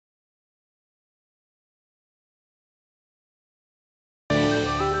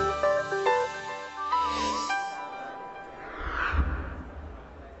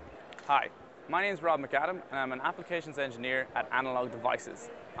Hi, my name is Rob McAdam and I'm an applications engineer at Analog Devices.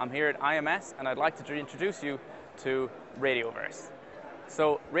 I'm here at IMS and I'd like to introduce you to RadioVerse.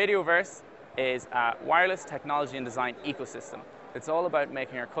 So RadioVerse is a wireless technology and design ecosystem. It's all about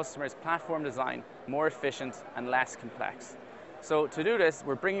making our customers' platform design more efficient and less complex. So to do this,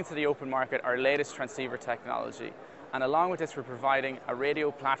 we're bringing to the open market our latest transceiver technology, and along with this we're providing a radio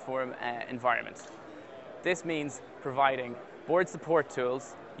platform environment. This means providing board support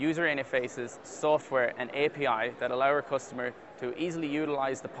tools, user interfaces, software and API that allow our customer to easily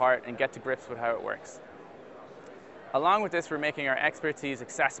utilize the part and get to grips with how it works. Along with this, we're making our expertise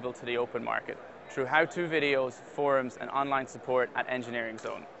accessible to the open market through how-to videos, forums and online support at Engineering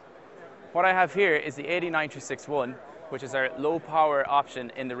Zone. What I have here is the AD9361, which is our low power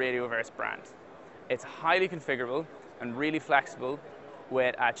option in the RadioVerse brand. It's highly configurable and really flexible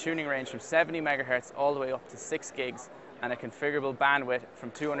with a tuning range from 70 MHz all the way up to 6 gigs and a configurable bandwidth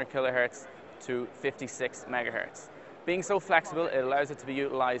from 200 kHz to 56 MHz. Being so flexible, it allows it to be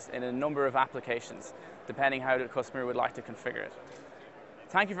utilized in a number of applications, depending how the customer would like to configure it.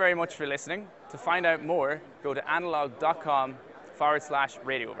 Thank you very much for listening. To find out more, go to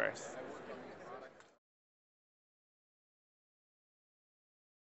analog.com/RadioVerse.